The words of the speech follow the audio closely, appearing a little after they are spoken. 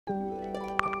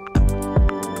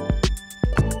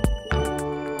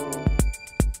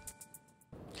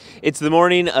It's the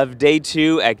morning of day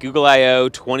 2 at Google I/O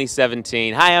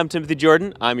 2017. Hi, I'm Timothy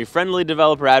Jordan. I'm your friendly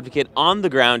developer advocate on the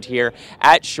ground here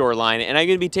at Shoreline, and I'm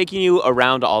going to be taking you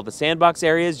around all the sandbox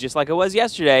areas just like I was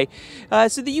yesterday,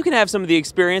 so that you can have some of the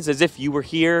experience as if you were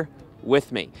here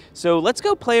with me. So let's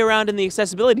go play around in the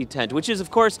accessibility tent, which is of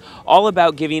course all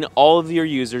about giving all of your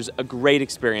users a great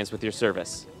experience with your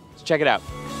service. Let's check it out.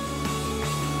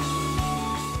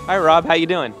 Hi Rob, how you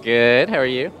doing? Good, how are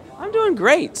you? I'm doing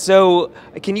great. So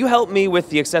can you help me with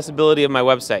the accessibility of my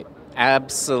website?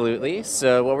 Absolutely.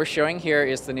 So what we're showing here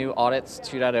is the new Audits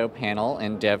 2.0 panel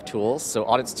in DevTools. So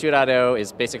Audits 2.0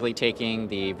 is basically taking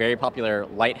the very popular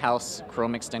Lighthouse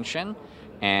Chrome extension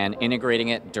and integrating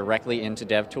it directly into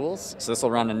DevTools. So this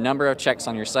will run a number of checks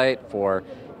on your site for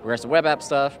regards to web app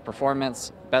stuff,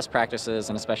 performance, best practices,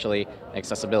 and especially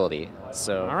accessibility.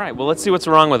 So, all right, well, let's see what's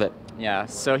wrong with it. Yeah,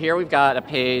 so here we've got a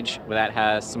page that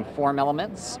has some form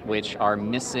elements which are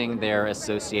missing their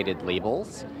associated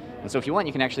labels. And so if you want,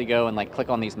 you can actually go and click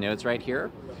on these nodes right here,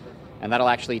 and that'll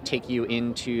actually take you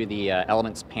into the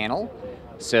elements panel.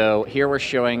 So here we're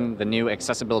showing the new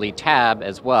accessibility tab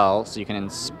as well, so you can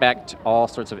inspect all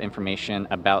sorts of information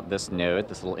about this node,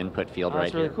 this little input field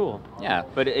right here. That's really cool. Yeah.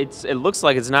 But it looks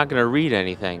like it's not going to read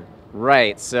anything.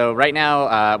 Right, so right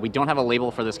now we don't have a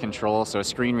label for this control, so a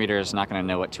screen reader is not going to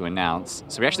know what to announce.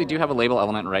 So we actually do have a label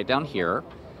element right down here.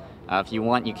 If you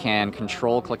want, you can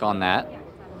control-click on that.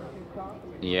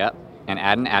 Yep, and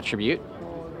add an attribute.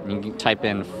 You can type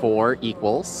in for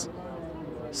equals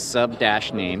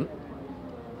sub-name.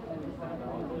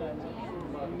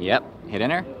 Yep, hit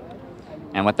enter.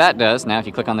 And what that does, now if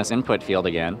you click on this input field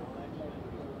again,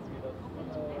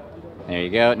 there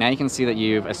you go. Now you can see that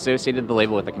you've associated the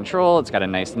label with the control. It's got a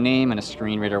nice name, and a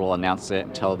screen reader will announce it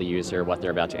and tell the user what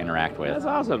they're about to interact with. That's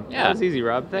awesome. Yeah. That was easy,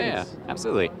 Rob. Thanks. Yeah,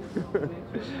 absolutely.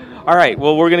 All right,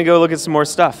 well, we're going to go look at some more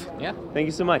stuff. Yeah. Thank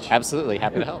you so much. Absolutely.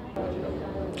 Happy to help.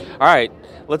 All right,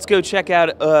 let's go check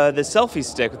out the selfie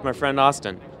stick with my friend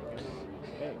Austin.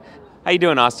 How you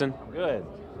doing, Austin? Good.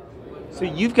 So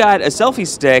you've got a selfie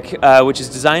stick, which is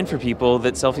designed for people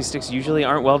that selfie sticks usually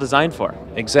aren't well designed for.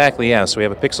 Exactly, yeah. So we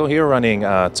have a Pixel here running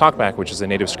TalkBack, which is a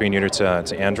native screen reader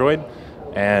to Android.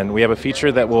 And we have a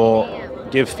feature that will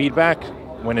give feedback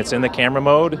when it's in the camera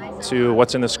mode to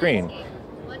what's in the screen.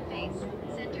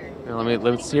 Now,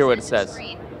 let's hear what it says.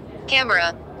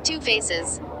 Camera, 2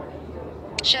 faces.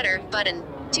 Shutter button,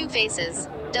 2 faces.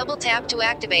 Double tap to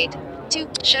activate.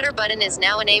 Shutter button is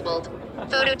now enabled.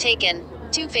 Photo taken,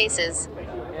 2 faces.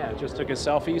 Yeah, it just took a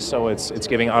selfie, so it's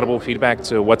giving audible feedback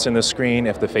to what's in the screen,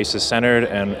 if the face is centered,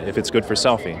 and if it's good for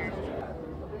selfie.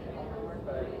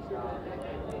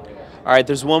 All right,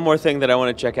 there's one more thing that I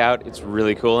want to check out. It's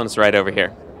really cool, and it's right over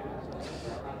here.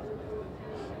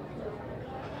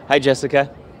 Hi,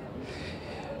 Jessica.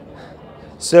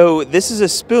 So this is a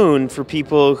spoon for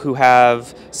people who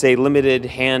have, say, limited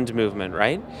hand movement,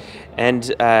 right?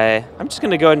 And I'm just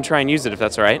going to go ahead and try and use it, if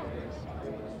that's all right.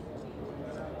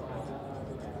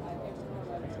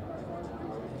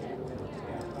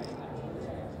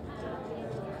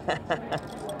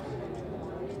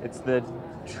 It's the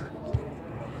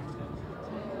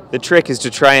trick is to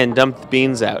try and dump the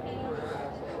beans out.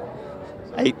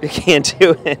 I can't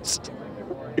do it.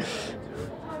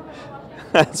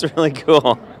 That's really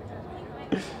cool.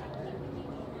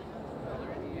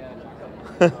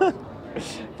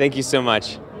 Thank you so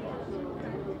much.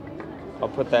 I'll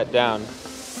put that down.